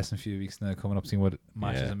interesting few weeks now coming up, seeing what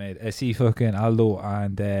matches are made. I see fucking Aldo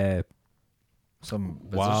and some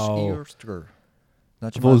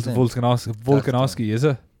Volkanovski, is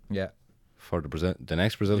it? Yeah. For the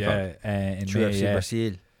next Brazil card. In True May, FC yeah.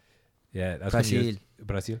 Brazil. Yeah, that's Brazil.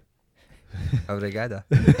 Brazil. Obrigada.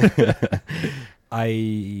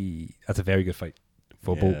 That's a very good fight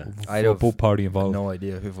for Yeah. both party involved. No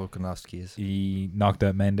idea who Volkanovski is. He knocked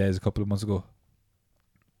out Mendez a couple of months ago.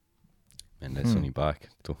 And that's only back.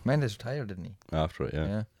 So Mendes retired, didn't he? after it,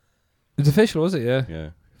 yeah. It's official, was it? Yeah. Yeah.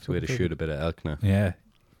 So we had to shoot a bit of elk now. Yeah.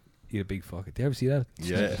 He had a big fuck. Did you ever see that?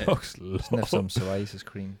 Yeah. Sniff some psoriasis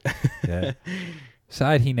cream. Yeah.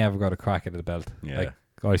 Sad he never got a crack at the belt. Yeah. Like,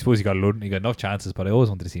 I suppose he got enough chances, but I always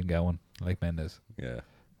wanted to see him get one, like Mendes. Yeah.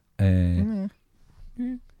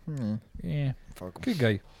 Yeah. Fuck him. Good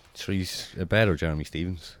guy. So he's a better Jeremy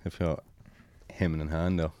Stevens if you're him in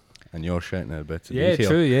hand though. And you're shouting out bits of Yeah, detail.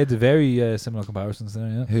 true. Yeah, the very similar comparisons there.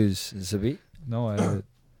 Yeah. Who's Zabit? No,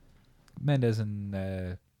 Mendes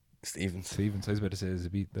and Stevens. I was about to say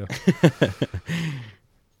Zabit though.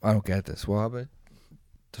 I don't get this. What about?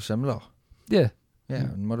 They're similar. Yeah. Yeah.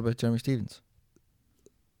 And what about Jeremy Stevens?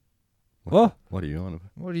 What? What are you on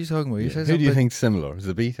about? What are you talking about? You said Who do you something- think's similar?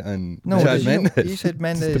 Zabit and No, Chad you Mendes? said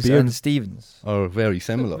Mendes beard. and Stevens. Or very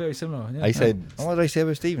similar. Very similar. Yeah. I said And what did I say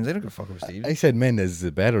about Stevens? I don't give a fuck about Stevens. I said Mendes is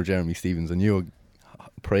a better Jeremy Stevens, and you were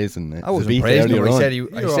praising I wasn't Zabit praising him. earlier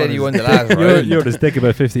I on. said he won the last round. You're the stick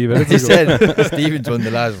about 50 minutes He ago. said Stevens won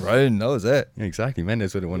the last round. That was it. Yeah, exactly.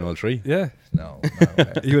 Mendes would have won all 3. Yeah. No.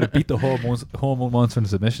 He would have beat the hormone monster in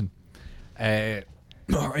submission.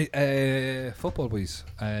 Alright, football boys.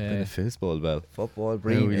 Bit of fizzball, Bell. Football How are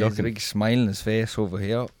brain we has a looking? big smile on his face over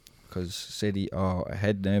here because City are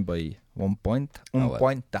ahead now by 1 point. Un well.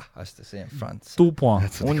 point, as they say in France. 2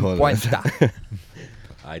 points. That's what they Un call point. it.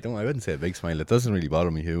 I wouldn't say a big smile. It doesn't really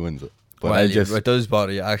bother me who wins it. But Well, I just it does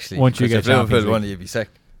bother you actually. Once you because get if Liverpool Champions won, League. you'd be sick.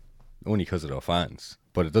 only because of their fans.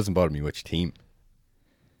 But it doesn't bother me which team.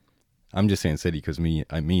 I'm just saying City because me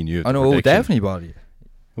and you. I know, it would definitely bother you.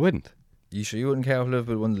 It wouldn't. You sure you wouldn't care if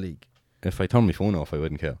Liverpool won the league? If I turned my phone off, I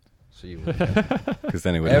wouldn't care. So you would. Because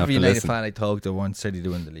then I wouldn't Every have to United listen. fan I talk to wants City to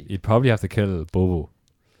win the league. You'd probably have to kill Bobo.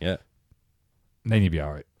 Yeah, Then you'd be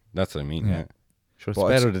alright. that's what I mean. Yeah. Yeah. Sure, it's But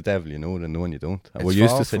better the devil you know than the one you don't. It's We're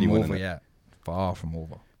used far to City from winning over, it. yeah. Far from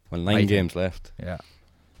over. Well, I 9 think. games left. Yeah.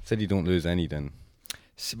 City don't lose any then.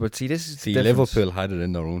 But see, this is See, the difference. Liverpool had it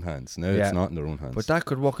in their own hands. Now Yeah. it's not in their own hands. But that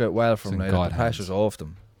could work out well from in now that God the pressure's hands. off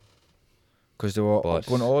them. Because they were But-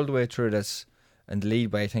 going all the way through this and the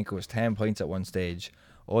lead by, I think it was 10 points at one stage.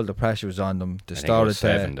 All the pressure was on them. They I think it started was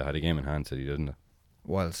 7. to... They had a game in hand, City, didn't they?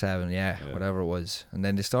 Well, 7, yeah, Yeah. whatever it was. And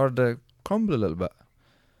then they started to crumble a little bit.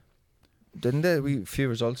 Didn't they? A few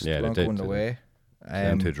results Yeah, they weren't did, going they the did. way.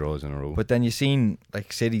 Them 2 draws in a row. But then you seen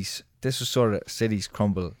like City's. This was sort of City's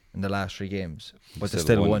crumble in the last 3 games, but they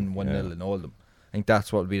still won 1-0 yeah. in all of them. I think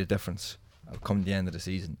that's what will be the difference come the end of the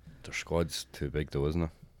season. Their squad's too big, though, isn't it?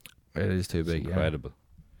 It is too big, It's yeah. incredible.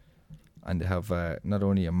 And they have not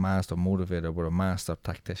only a master motivator but a master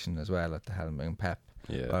tactician as well at the helm in Pep.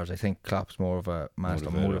 Yeah. Whereas I think Klopp's more of a master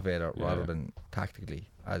motivator yeah. rather than tactically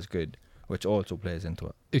as good, which also plays into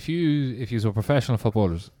it. If you were professional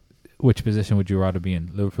footballers, which position would you rather be in,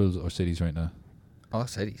 Liverpool's or City's right now? Oh,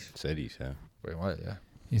 City's Cities, yeah. very well, yeah.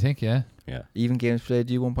 You think? Yeah. Yeah. Even games played,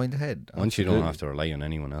 you 1 point ahead. Once you don't Absolutely. have to rely on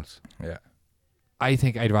anyone else. Yeah. I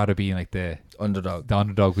think I'd rather be in like the Underdog.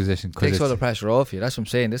 underdog position. Takes all the pressure off you. That's what I'm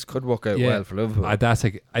saying. This could work out well for Liverpool. That's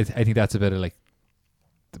like I think that's a bit of like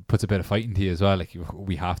puts a bit of fight into you as well. Like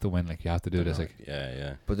we have to win. Like you have to do this. Like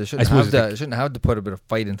Yeah. But they I shouldn't suppose have that. They shouldn't have to put a bit of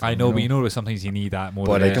fight into I them, know, but you know, sometimes you need that more.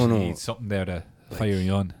 But I don't know. You need something there to fire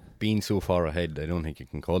you on. Being so far ahead, I don't think you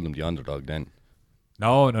can call them the underdog then.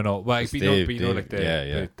 No. Well, like,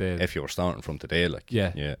 If you were starting from today, like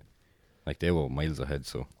Yeah. like they were miles ahead.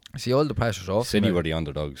 So See, all the pressure's off. City them. were the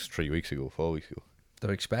underdogs 4 weeks ago.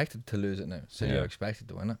 They're expected to lose it now. City are expected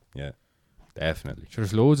to win it. Yeah, definitely. Sure,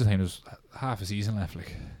 there's loads of things. There's half a season left.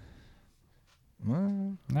 Like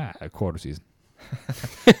Well, a quarter season.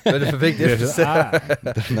 bit of a big difference.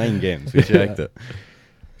 9 games. We checked it.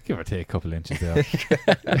 Give or take a couple inches there.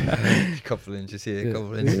 Couple inches here, a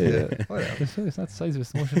couple inches there. Whatever. It's not the size of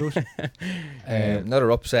a motion ocean.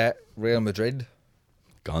 Another upset. Real Madrid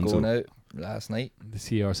going Gonzo. out last night. The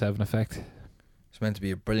CR7 effect. It's meant to be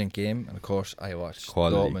a brilliant game, and of course, I watched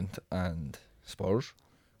Quality. Dortmund and Spurs.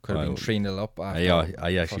 Could have been 3-0 up. After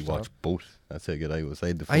I actually first watched half. both. That's how good I was. I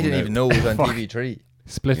had the phone I didn't out. even know it was on TV3.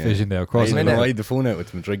 Split Yeah. vision there across I, the know, road. I had the phone out with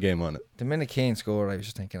the Madrid game on it. The minute Kane scored, I was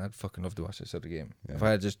just thinking, I'd fucking love to watch this other game. Yeah. If I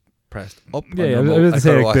had just pressed up, on Yeah, the I remote, was to say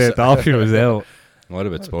could've like, watched the it. option was there. What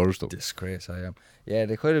about Spurs though? Disgrace, I am. Yeah,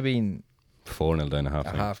 they could have been 4-0 down at half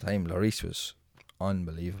at time. half time. Lloris was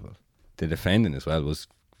unbelievable. The defending as well was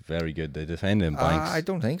very good. The defending banks. I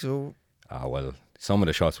don't think so. Well, some of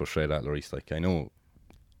the shots were straight at Lloris. Like I know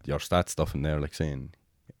your stat stuff in there, like saying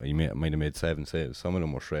he might have made 7 saves. Some of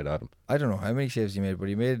them were straight at him. I don't know how many saves he made, but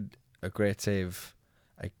he made a great save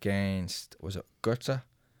against, was it Götze?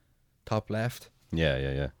 Top left. Yeah.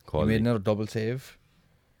 He Quality. made another double save.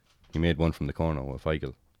 He made one from the corner with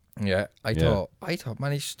Feigl. Yeah, I thought,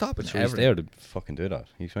 man, he's stopping So he's everything. there to fucking do that.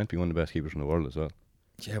 He's meant to be one of the best keepers in the world as well.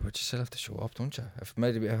 Yeah, but you still have to show up, don't you? If it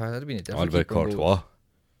had been a different All about keeper in goals. Courtois.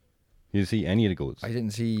 You see any of the goals? I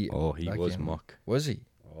didn't see. Oh, he that was game. muck. Was he?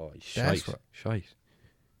 Oh, he's That's shite. what- Shite.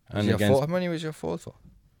 Was And he a against fault? How many was your fault for?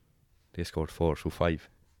 they scored 4, so 5.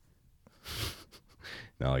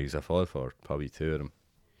 No, he's a fault for probably 2 of them.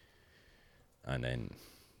 And then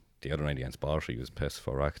the other night against Barca, he was pissed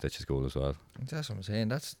for Rakitich's goal as well. That's what I'm saying.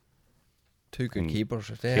 That's two good And keepers.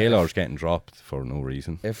 If they Taylor's getting dropped for no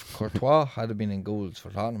reason. if Courtois had been in goals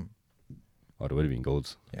for Tottenham, Or there would have been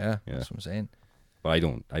goals. yeah, Yeah. that's what I'm saying. But I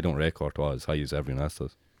don't rate Courtois as high as everyone else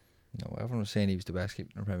does. No, everyone was saying he was the best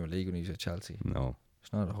keeper in the Premier League when he was at Chelsea. No.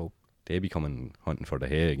 It's not a hope. They be coming hunting for the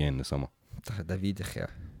hay again this summer. David De Gea.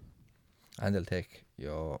 And they'll take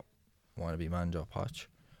your wannabe man Joe Poch.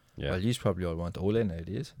 Yeah. Well, you probably all want Ole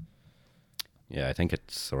nowadays. Yeah, I think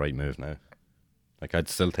it's the right move now. Like, I'd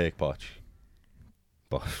still take Poch.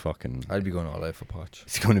 But fucking... I'd be going all out for Poch.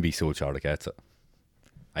 It's going to be Solskjaer that gets it.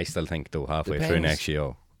 I still think, though, halfway through Depends. next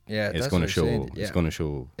year, Yeah, it's that's going to what I'm show. saying. It's Yeah. going to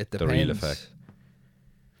show It the depends real effect.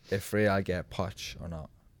 if Real get Poch or not.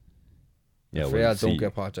 Yeah, If we'll Real see. don't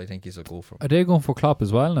get Poch, I think he's a go for him. Are they going for Klopp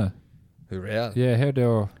as well now? Who, Real? Yeah, here they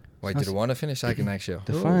are. Why, do they want to finish second next year?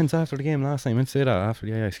 The fans after the game last time, I'd say that after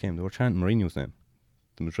the Ajax game, they were chanting Mourinho's name.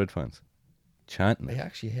 The Madrid fans. Chanting I it.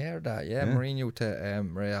 actually heard that, yeah. Yeah. Mourinho to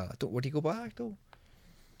Real. Would he go back, though?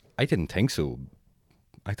 I didn't think so.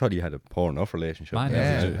 I thought he had a poor enough relationship. Man, with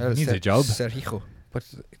yeah. Madrid. Needs a job. Sergio. But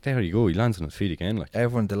there you go, he lands on his feet again. Like,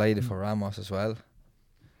 Everyone delighted for Ramos as well.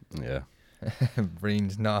 yeah,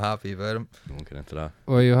 Breen's not happy about him. won't get into that.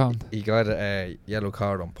 Where you on? He got a yellow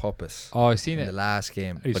card on purpose Oh, I seen in the it. last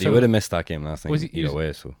game. He's But he filming- would have missed that game last night Was he- either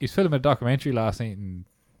way. So He was filming a documentary last night, and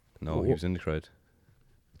no, he was in the crowd.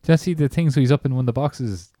 did you see the things? So he's up in one of the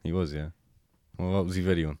boxes. He was, yeah. Well, what was he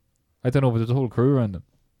videoing? I don't know, but there's a whole crew around him.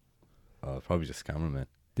 Probably just cameraman.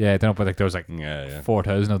 Yeah, I don't know, but like there was like Yeah.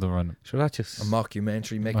 4,000 of them running. Sure, that just A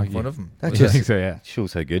mockumentary making fun of him. that I just think so, yeah.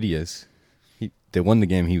 shows how good he is. They won the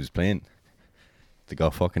game he was playing. They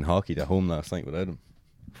got fucking hockeyed at home last night without him.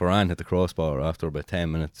 Varane hit the crossbar after about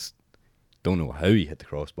 10 minutes. Don't know how he hit the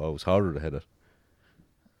crossbar. It was harder to hit it.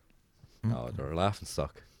 Oh, they're a laughing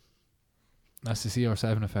stock. That's the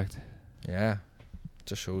CR7 effect. Yeah.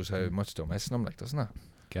 Just shows how much they're missing him, like, doesn't it?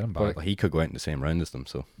 Get him back. But he could go out in the same round as them,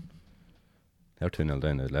 so they're 2-0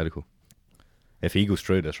 down to Atletico. If he goes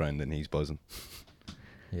through this round, then he's buzzing.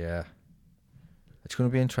 Yeah. It's going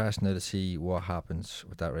to be interesting now to see what happens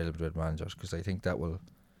with that Real Madrid manager, because I think that will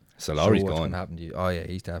show Solari's what's going gone. to happen to you. Oh, yeah,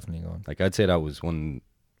 he's definitely gone. Like, I'd say that was one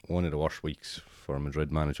of the worst weeks for a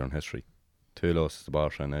Madrid manager in history. 2 losses to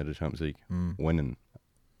Barca and now the Champions League.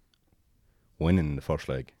 Winning the first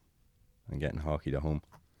leg and getting hockeyed at home.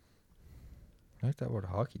 You like that word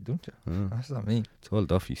hockey, don't you? That's what I mean. It's all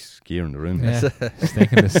Duffy's gear in the room. Yeah.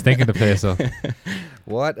 stinking the place up.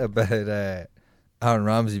 What about Aaron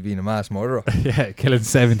Ramsey being a mass murderer? Yeah, killing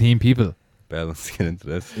 17 people. Bell, let's get into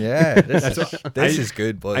this. Yeah, this is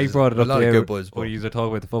good buzz. I brought it up a lot there of good buzz. when you were talking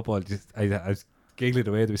about the football. I was giggling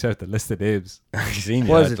away to myself the list of names. I've seen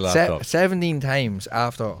you Was at it the laptop. 17 times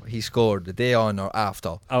after he scored, the day on or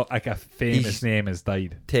after, Oh, like a famous He's- name has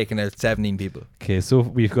died. taking out 17 people? Okay, so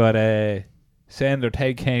we've got Senator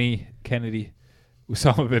Ted Kennedy,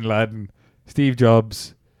 Osama bin Laden, Steve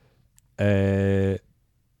Jobs, who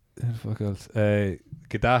the fuck else?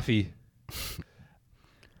 Gaddafi.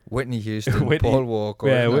 Whitney Houston, Whitney- Paul Walker.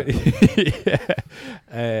 Yeah, isn't it?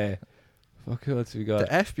 yeah. Fuck, who else we got?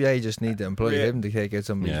 The FBI just need to employ Yeah. him to take out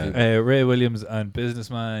some of these Yeah. people. Ray Williams and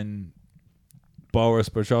businessman Boris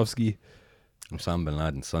Berezovsky. Osama bin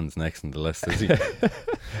Laden's son's next in the list, is he?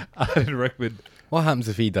 Alan Rickman. What happens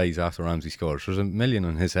if he dies after Ramsey scores? There's $1 million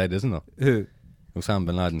on his head, isn't there? Who? Osama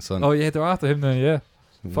bin Laden's son. Oh yeah, they're after him then. Yeah.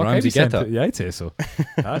 Fuck, Ramsey I'd be get sent that? to- Yeah, I'd say so.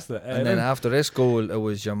 That's the. And then after this goal, it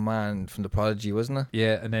was your man from the Prodigy, wasn't it?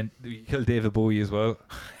 yeah, and then we killed David Bowie as well.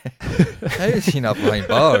 How is he not behind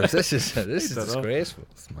bars? This is don't know. disgraceful.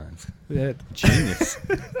 This man's Yeah, genius.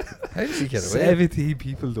 How does he get away? 17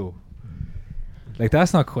 people though. Like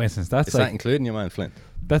that's not coincidence. That's Is that like including your man Flint?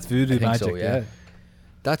 that's voodoo I think magic. so, yeah.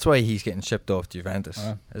 That's why he's getting shipped off to Juventus,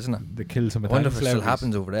 isn't it? They killed some I wonder Italian if it still celebrities.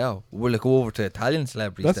 happens over there. Will it go over to Italian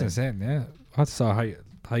celebrities That's then? insane. Yeah, I saw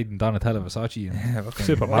hiding Donatello Versace and Yeah, fucking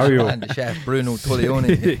Super Mario. And the chef Bruno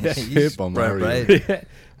Toglioni. Yeah, He's Super bread, Mario. bread.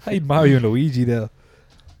 hiding Mario and Luigi there.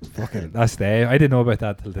 Fucking, that's the. I didn't know about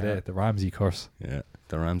that till today. The Ramsey curse. Yeah,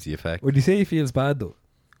 the Ramsey effect. Would you say he feels bad though?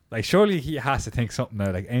 Like surely he has to think something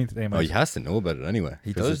now. Like anything. Oh, he has to know about it anyway.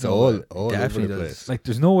 He 'cause does it's know all, about it. all Definitely over the does. place. Like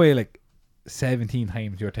there's no way like 17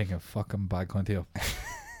 times you're thinking fucking bad cunt here.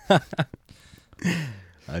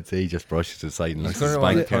 I'd say he just brushes to the side and He's looks going at to his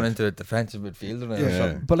want bank to turn account. into a defensive midfielder now or Yeah.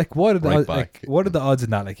 something. But like what are the Right odds, back. like what are the odds in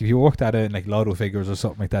that? Like if you work that out in like lotto figures or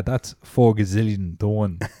something like that, that's 4 gazillion to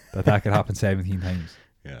 1 that could happen 17 times.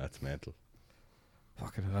 Yeah, that's mental.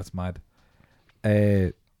 Fucking hell, that's mad.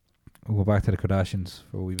 We'll go back to the Kardashians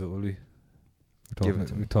for a wee bit, will we? Give it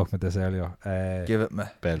to We me. talked about this earlier. Give it me.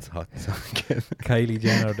 Bell's hot. Kylie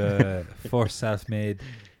Jenner,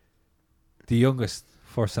 the youngest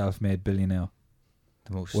first self-made billionaire.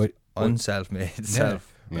 The most Wait, unself-made Yeah.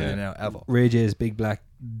 self-billionaire ever. Ray J's big black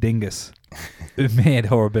dingus made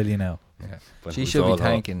her a billionaire. Yeah. But She it was should be all hot.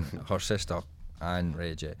 thanking her sister and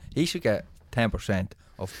Ray J. He should get 10%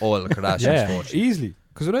 of all the Kardashians' Yeah, fortune. easily.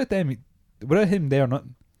 Because without him, they're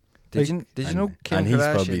nothing. Did you know Kim and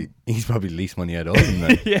Kardashian? he's probably least money out of all of them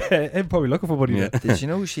now. Yeah, I'm probably looking for money. Yeah. Yeah, Did you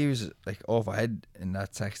know she was like overhead in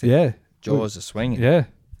that sex tape? yeah. Jaws is swinging. Yeah.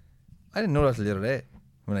 I didn't know that till the other day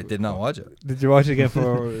when I did not watch it. Did you watch it again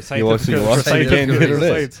for science? You watched it again the other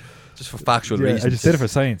day? Just for factual Yeah, reasons. I just did it for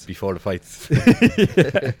science. Before the fights.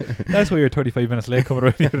 That's why you're 35 minutes late coming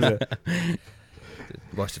around the other day.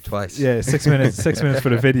 Watched it twice. Yeah, 6 minutes. 6 minutes for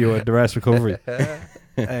the video and the rest recovery.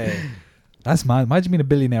 That's mad. Imagine being a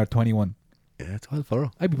billionaire at 21. Yeah, 12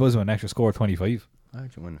 for I'd be buzzing with an extra score of 25. I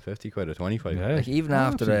can win 50 quid or 25. Yeah. Like even Oh,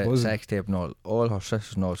 after the absolutely buzzing. sex tape and all her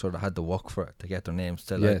sisters and all sort of had to work for it to get their name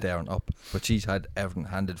still Yeah. out there and up. But she's had everything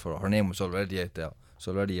handed for her. Her name was already out there. It's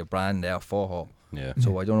already a brand there for her. Yeah.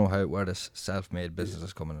 So I don't know where this self-made business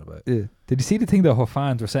is coming about. Yeah. Did you see the thing that her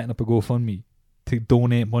fans were setting up a GoFundMe to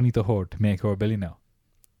donate money to her to make her a billionaire?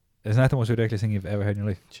 Isn't that the most ridiculous thing you've ever heard in your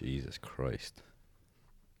life? Jesus Christ.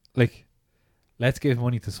 Like, let's give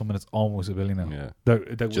money to someone that's almost a billionaire. Yeah.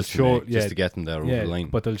 That will Just, show, just to get them there over yeah, the line.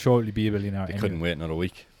 but they'll shortly be a billionaire. They anyway. couldn't wait another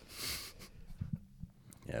week.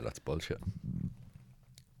 Yeah, that's bullshit.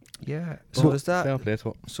 Yeah. So- So is that... Fair play to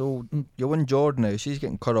her. So your one Jordan now, she's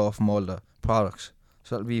getting cut off from all the products.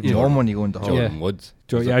 So that'll be even Yeah. more money going to her. Jordan Woods.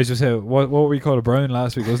 Was Yeah, I was just saying, what were we called a Brown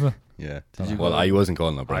last week, wasn't it? Yeah. Did you Well, call I it- wasn't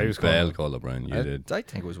calling her Brown. was calling Bell her- called her Brown. You I did.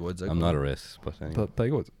 think it was Woods. I'm not a racist, but anyway. But there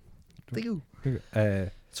you you. go.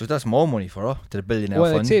 So that's more money for her to the billionaire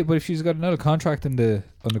Well, I'd fund. say, but if she's got another contract on the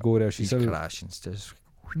go there, she's She's Kardashians. Just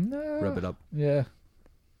rip it up. Yeah,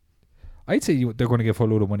 I'd say they're going to give her a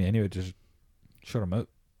load of money anyway. Just shut them out.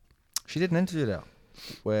 She did an interview there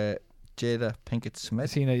where Jada Pinkett I Smith,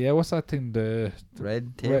 seen it. Yeah, what's that thing? The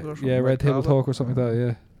Red Table or something. Red Table Carpet? Talk or something like that.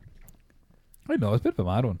 Yeah, I know it's a bit of a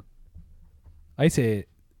mad one. I'd say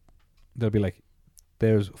they'll be like,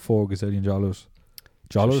 "There's 4 gazillion dollars."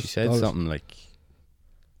 So she said something like,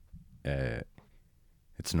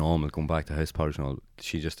 it's normal going back to house parties and all.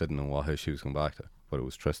 She just didn't know what house she was going back to, but it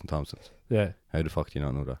was Tristan Thompson's. Yeah, How the fuck do you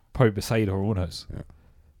not know that? probably beside her own house.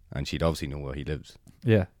 And she'd obviously know where he lives.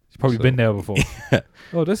 Yeah, She's probably So- been there before.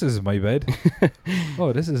 Oh, this isn't my bed.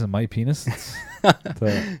 Oh, this isn't my penis.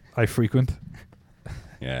 I frequent.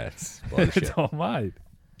 Yeah, it's It's bullshit. all mad.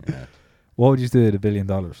 Yeah. What would you do with $1 billion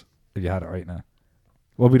if you had it right now?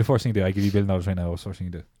 What would be the first thing you do? I give you $1 billion right now. What's the first thing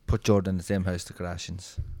you do? Put Jordan in the same house to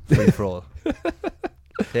Kardashians. Free for all. There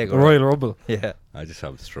you The go. Royal Rumble. Yeah. I just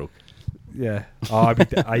have a stroke. Yeah. Oh,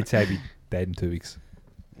 I'd say I'd be dead in 2 weeks.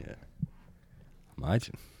 Yeah.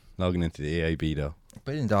 Imagine logging into the AIB though. $1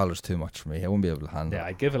 billion too much for me. I wouldn't be able to handle Yeah, it.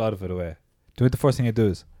 I'd give a lot of it away. Do it. The first thing I do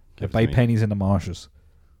is I Give it buy to me. pennies in the marshes.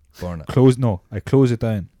 Burn it. I close it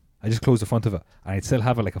down. I just close the front of it, and I'd still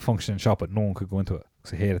have it like a functioning shop, but no one could go into it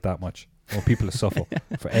because I hate it that much. I want people to suffer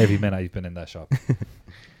for every minute I've been in that shop.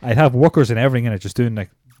 I'd have workers and everything in it, just doing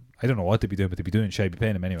like, I don't know what they'd be doing, but they'd be doing shit. I'd be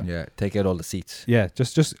paying them anyway. Yeah. Take out all the seats. Yeah,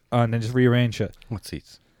 just and then just rearrange it. What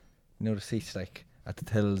seats? You know the seats like at the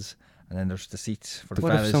tills, and then there's the seats for the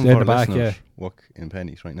What if fellas. some Yeah, of in our the back, listeners work in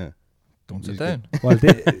pennies right now? Don't sit Use down. Well,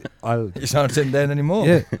 I'll. You're not sitting down anymore.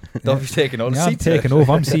 Yeah, Don't be taking all the yeah, I'm seats taking out.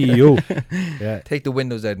 over. I'm CEO. Yeah. Take the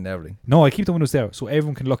windows out and everything. No, I keep the windows there so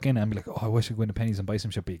everyone can look in and be like, oh, I wish I could go into Pennies and buy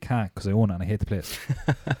some shit, but you can't because I own it and I hate the place.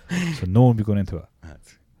 So no one will be going into it.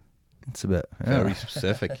 That's It's a bit very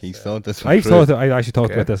specific. He's thought this I one thought through. I actually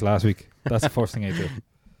talked Okay. about this last week. That's the first thing I did.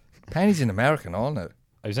 pennies in America and all now.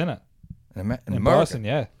 I was in it. In In America. Boston,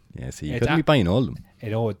 yeah. Yeah, see, you It's couldn't be buying all of them. I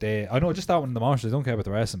know just that one in the Marshalls. I don't care about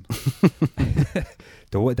the rest of them.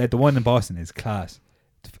 the one in Boston is class.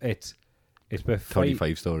 It's about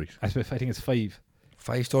 35 stories. I think it's 5.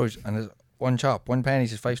 5 stories and there's one shop. 1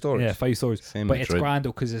 pennies is 5 stories. Yeah, 5 stories. Same But in it's Madrid. grand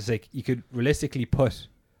though because it's like you could realistically put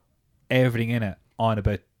everything in it on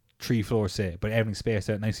about 3 floors, say, but everything's spaced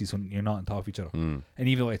out nicely so you're not on top of each other. Mm. And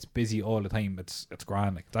even though it's busy all the time, it's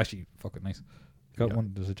grand. Like it's actually fucking nice. Got Yeah.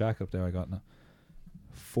 one. There's a jacket up there. I got now.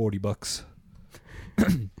 $40.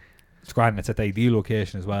 It's grand. It's at the ideal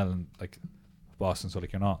location as well, and like Boston, so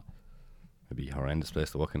like you're not. It'd be a horrendous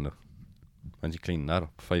place to work in though. Imagine cleaning that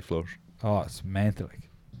up. 5 floors. Oh, it's mental. Like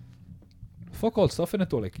fuck all stuff in it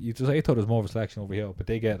though. Like you just, I thought there was more of a selection over here, but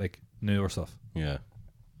they get like newer stuff. Yeah.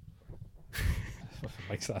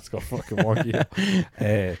 Like that's got fucking wonky.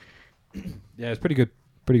 Yeah, it's pretty good.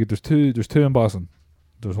 Pretty good. There's two in Boston.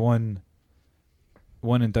 There's one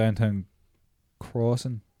in downtown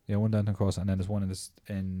Crossing. Yeah, one downtown Crossing, and then there's one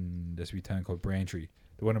in this wee town called Braintree.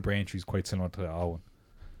 The one in Braintree is quite similar to our one.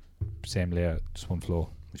 Same layout, just one floor.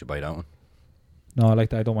 Would you buy that one? No, I like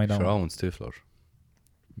that. I don't mind that Sure, one. our one's 2 floors.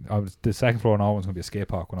 The second floor on our one's gonna be a skate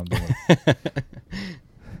park when I'm done with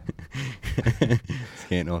it.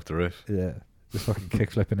 Skating off the roof. Yeah, just fucking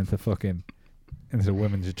kick flipping into the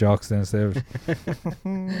women's jocks downstairs. All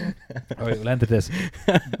right, we'll end at this.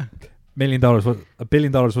 $1 million. $1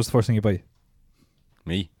 billion. What's the first thing you buy?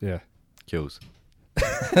 Me? Yeah. Queues.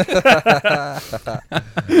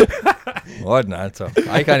 What an answer.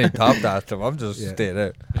 I can't even top that. So I'm just Yeah. staying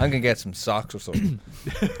out. I'm going to get some socks or something.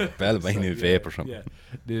 Bella buy a new vape or something. Yeah,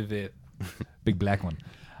 new vape. Big black one.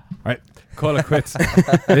 All right, call it quits.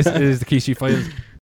 This is the Key Street Files.